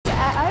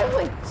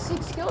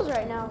6 kills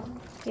right now.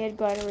 He had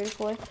glider right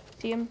before.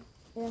 See him?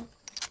 Yeah.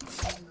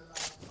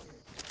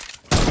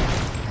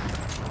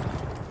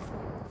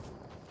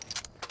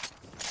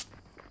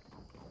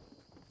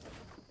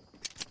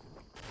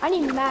 I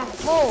need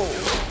max. Whoa!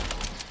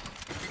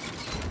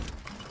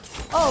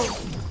 Oh.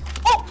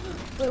 Oh!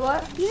 Wait,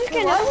 what? You just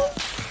Wait, can't have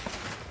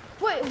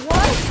what? Wait,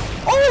 what?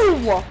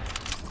 Oh!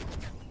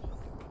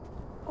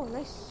 Oh,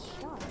 nice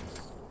shot.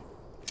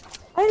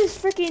 I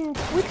just freaking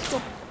quick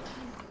scope.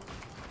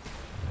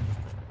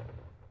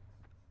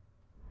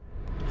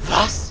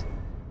 Was?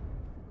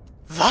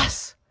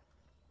 Was?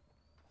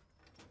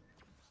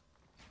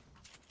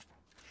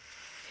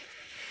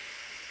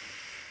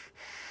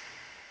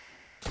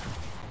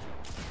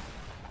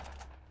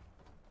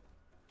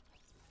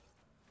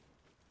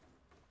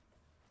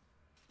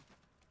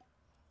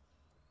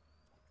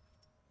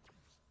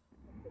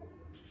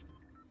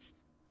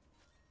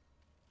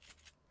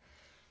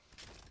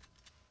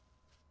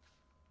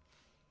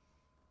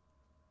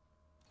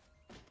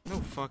 No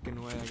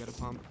fucking way I got a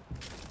pump.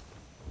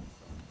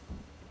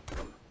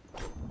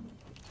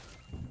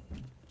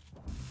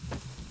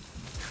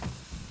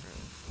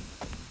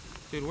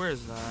 Dude, where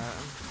is that?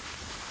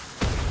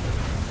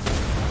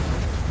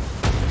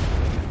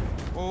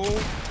 Oh.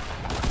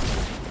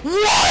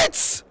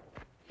 What?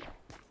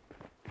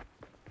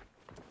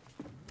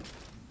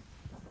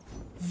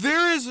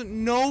 There is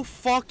no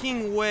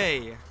fucking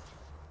way.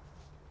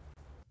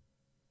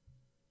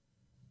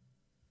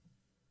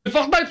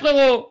 Fortnite,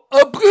 frérot!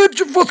 Après,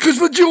 tu vois ce que je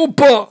veux dire ou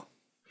pas?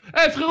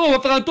 Eh, frérot, on va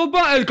faire un top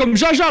 1, elle, comme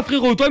Jaja,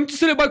 frérot. Toi-même, tu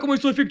sais les balles comment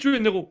ils sont effectués,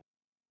 Nero.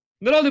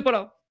 Non, on n'est pas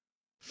là.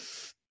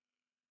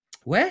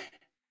 Ouais?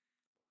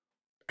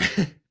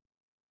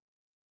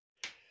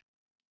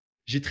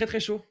 J'ai très très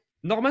chaud.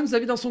 Norman, vous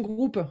avez dans son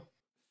groupe?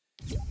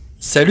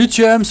 Salut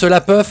Tuum, ce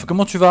la puff,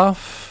 comment tu vas?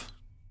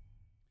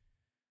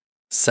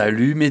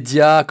 Salut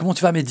Média, comment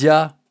tu vas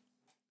Média?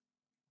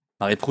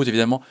 Marie Prout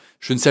évidemment,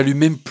 je ne salue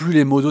même plus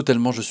les modos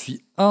tellement je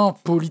suis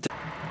impoli.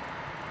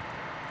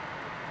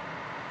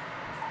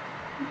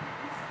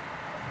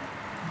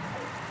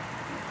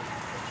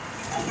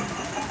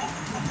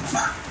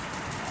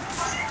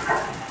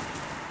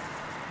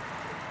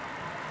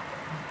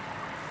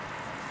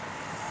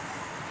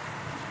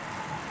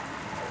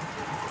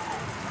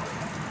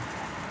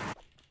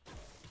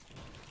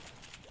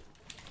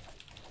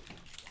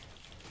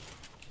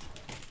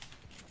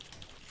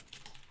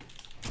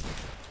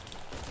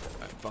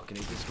 I fucking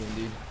hate this game,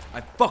 dude.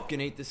 I fucking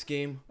hate this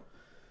game.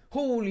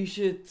 Holy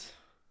shit.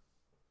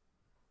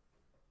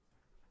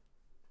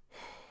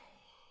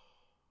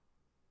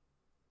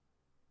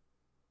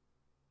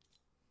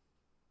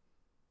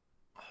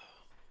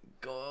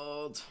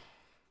 God.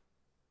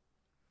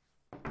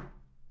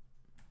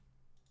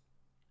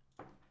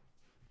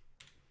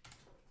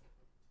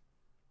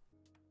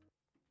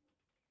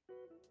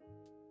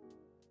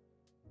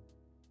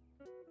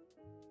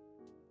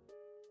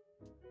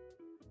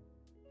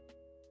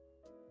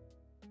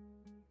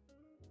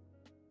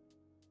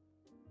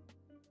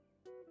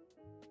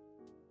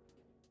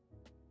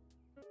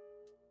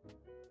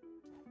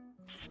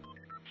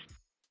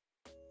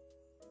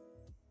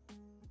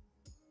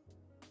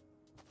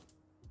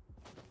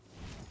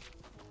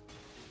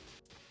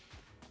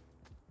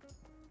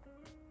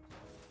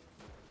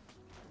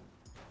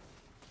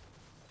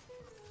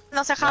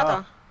 No se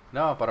jato.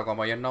 No, pero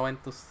como ellos no ven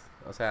tus...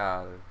 O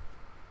sea...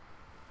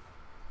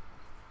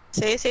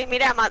 Sí, sí,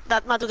 mira,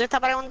 Matu te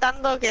está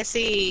preguntando que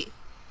si...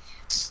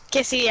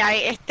 Que si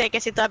hay, que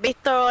si tú has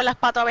visto las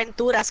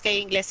patoaventuras, que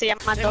en inglés se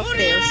llama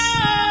DuckTales.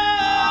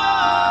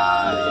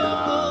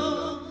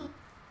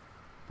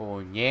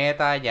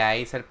 Puñeta, ya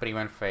hice el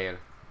primer fail.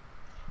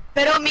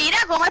 Pero mira,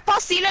 ¿cómo es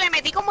posible? Le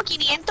metí como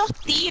 500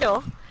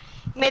 tiros.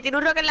 Me tiro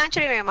un rocket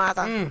launcher y me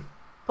mata.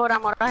 Por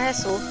amor a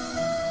Jesús.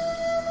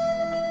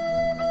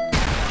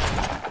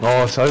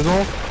 Non,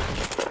 sérieusement?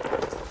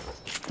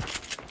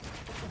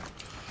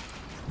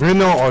 Mais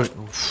non, oh,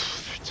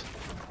 putain.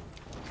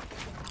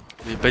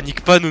 Mais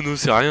panique pas, Nono,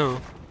 c'est rien.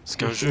 Hein. C'est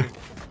qu'un jeu.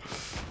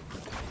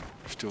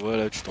 Je te vois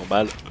là, tu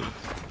t'emballes.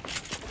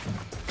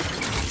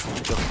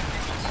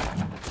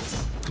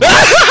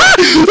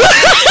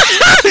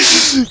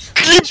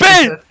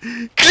 Clippez!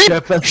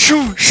 Clip!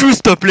 Chou! Chou,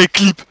 s'il te plaît,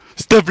 clip!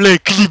 S'il te plaît,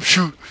 clip,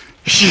 chou!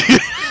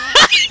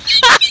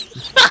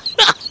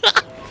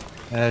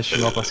 Je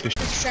suis mort parce que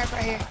Trap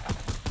right here.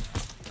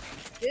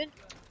 Good?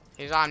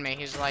 He's on me,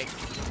 he's like...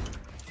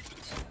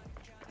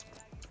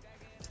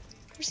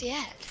 Where's he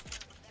at?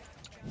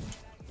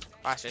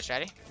 Watch this,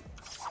 ready?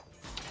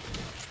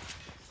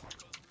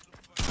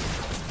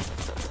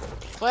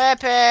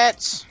 Flip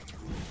it!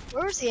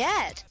 Where was he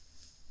at?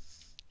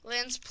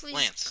 Lance, please.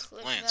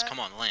 Lance, come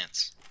on,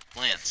 Lance.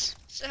 Lance.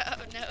 Shut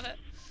up, Noah.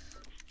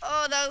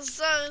 Oh, that was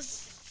so...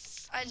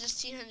 I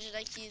just 200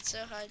 IQ'd so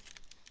hard.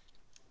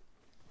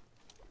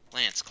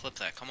 Lance, clip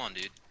that. Come on,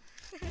 dude.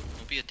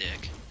 Don't be a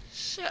dick.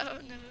 Shut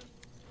up, Noah.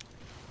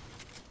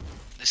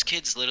 This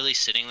kid's literally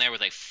sitting there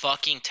with a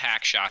fucking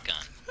tac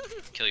shotgun.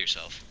 Kill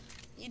yourself.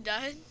 You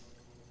died?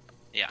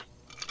 Yeah.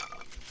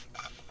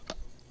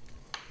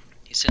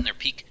 He's sitting there,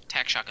 peek,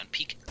 tac shotgun,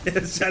 peek.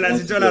 Se le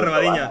has hecho la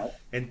robadilla.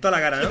 En toda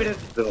la cara, ¿no? Sí,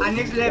 pero a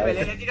next level,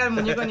 le tira el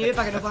muñeco de nieve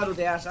para que no pueda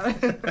lootear, ¿sabes?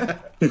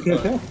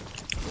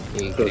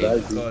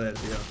 Increíble. Joder,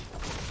 tío.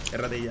 Qué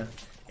ratilla.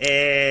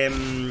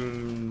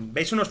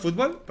 ¿Veis unos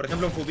fútbol? Por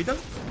ejemplo, un fútbol.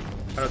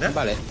 ¿Para lootear?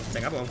 Vale.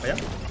 Venga, pues vamos para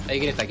allá. Hay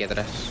que ir hasta aquí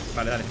atrás.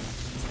 Vale, dale.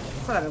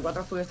 Ojalá, me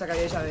 4 fútbol esta que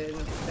habéis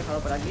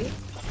dejado por aquí.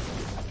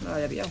 No lo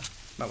había pillado.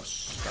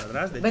 Vamos, para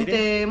atrás, del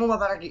Vente, mueva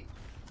para aquí.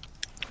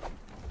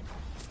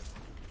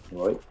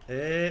 Voy.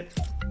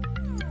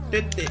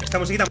 Esta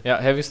musiquita.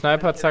 Ja, Heavy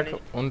Sniper, zack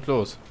und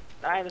los.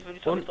 Nein, das würde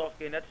ich doch nicht drauf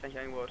gehen, das ist nicht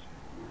eingebaut.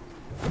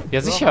 Ja,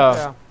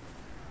 sicher.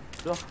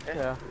 Doch,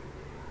 ja.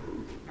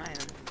 Nein.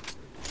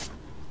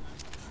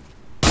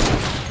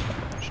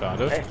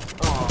 Schade. Hey.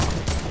 Oh.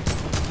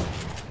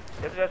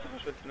 Jetzt wärst du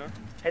verschwitzt, ne?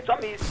 Hey,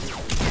 Zombies!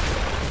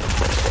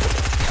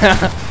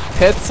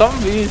 Hey,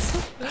 Zombies!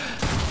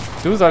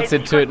 Du sollst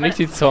den töten, nicht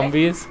die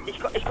Zombies. Ich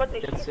konnte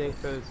nicht. Jetzt 10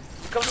 Kills.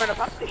 Ich konnte meiner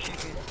Pump nicht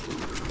schießen.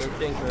 Der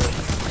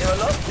war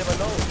low.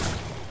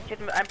 Ich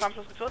hätte mit einem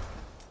Pumpschuss getötet.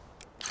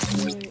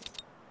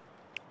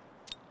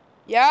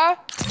 Ja?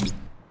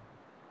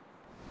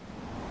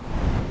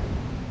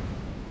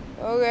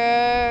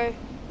 Okay.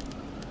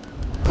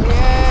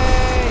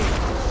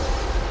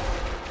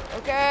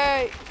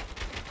 Okay.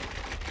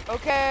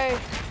 Okay.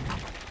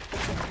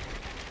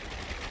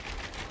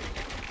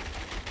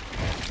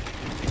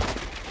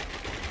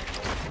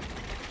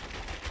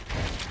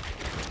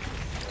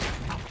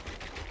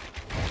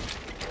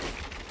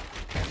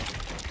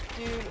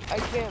 Dude, I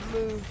can't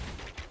move.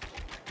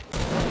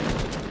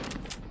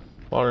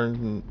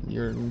 Modern,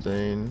 you're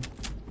insane.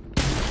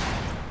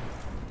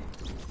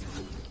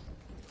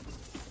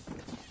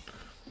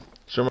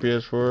 Show my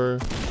PS4,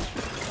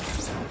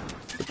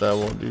 but that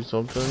won't do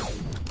something.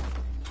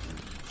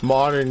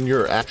 Modern,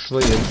 you're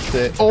actually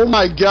insane. Oh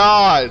my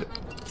god!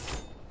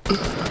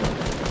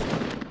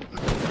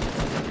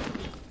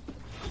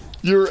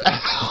 You're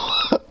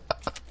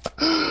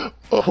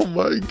oh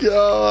my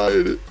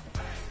god!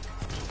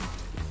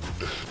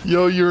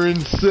 Yo, you're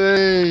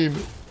insane!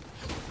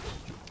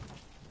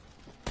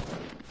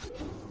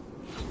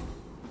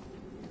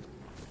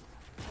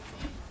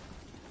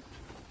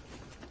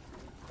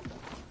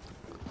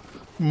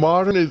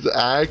 Modern is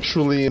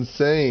actually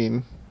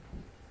insane.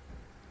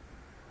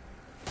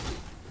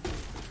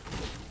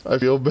 I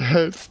feel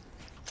bad.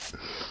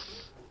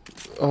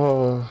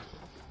 Oh,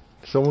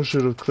 someone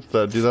should have clipped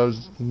that, dude. That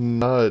was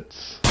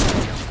nuts.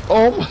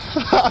 Oh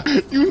my!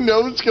 You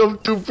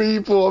no-scoped 2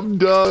 people. I'm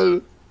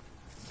done.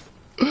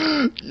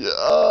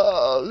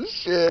 Oh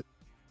shit.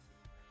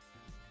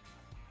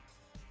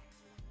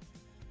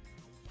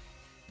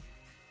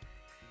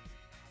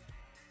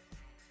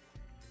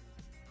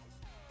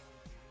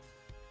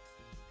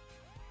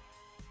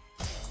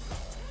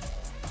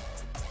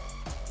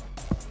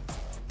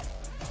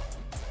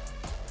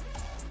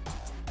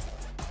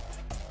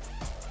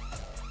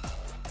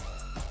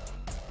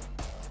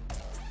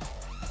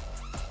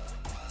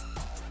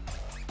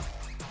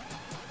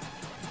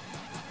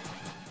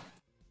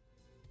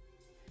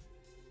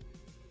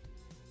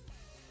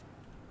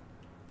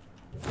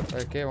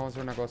 ¿Qué? Vamos a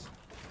hacer una cosa.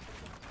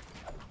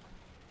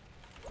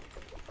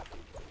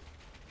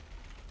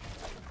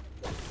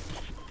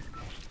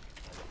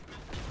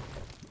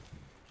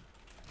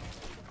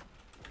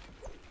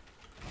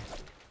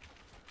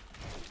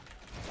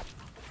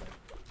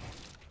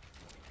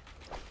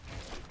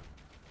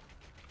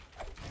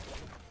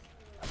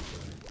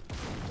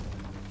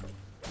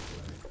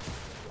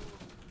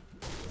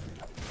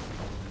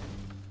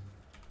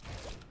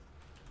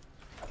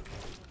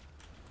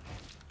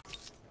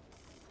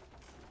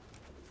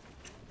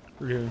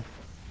 Yeah.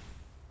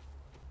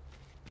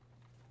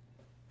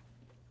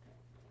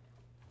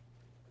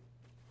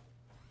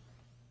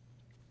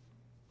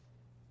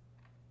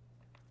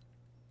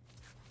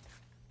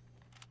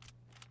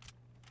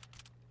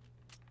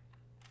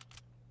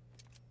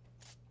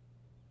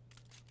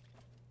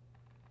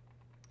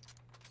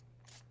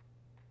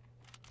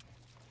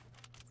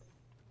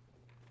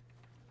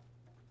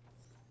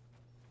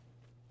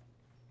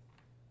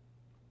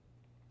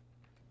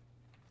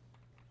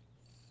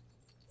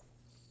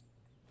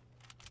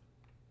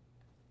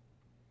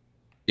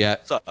 Yeah.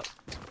 What's up?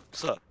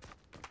 What's up?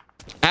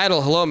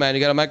 Adel, hello, man. You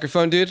got a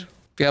microphone, dude? If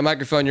you got a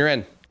microphone, you're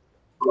in.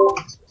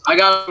 I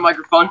got a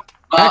microphone.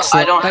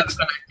 Excellent. I don't have it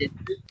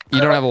connected. You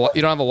don't have a what?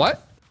 You don't have a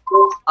what?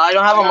 I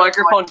don't have a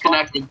microphone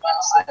connected. You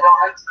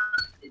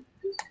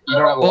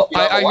don't have a, Well, you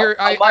don't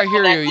have I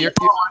hear you.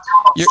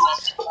 You're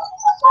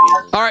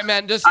all right,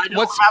 man. Just I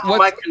don't have a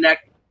mic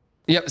connected.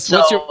 Yep. So,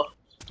 What's your?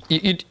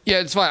 Yeah,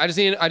 it's fine. I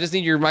just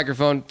need your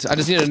microphone. I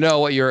just need to know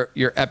what your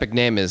epic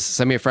name is.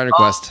 Send me a friend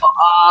request.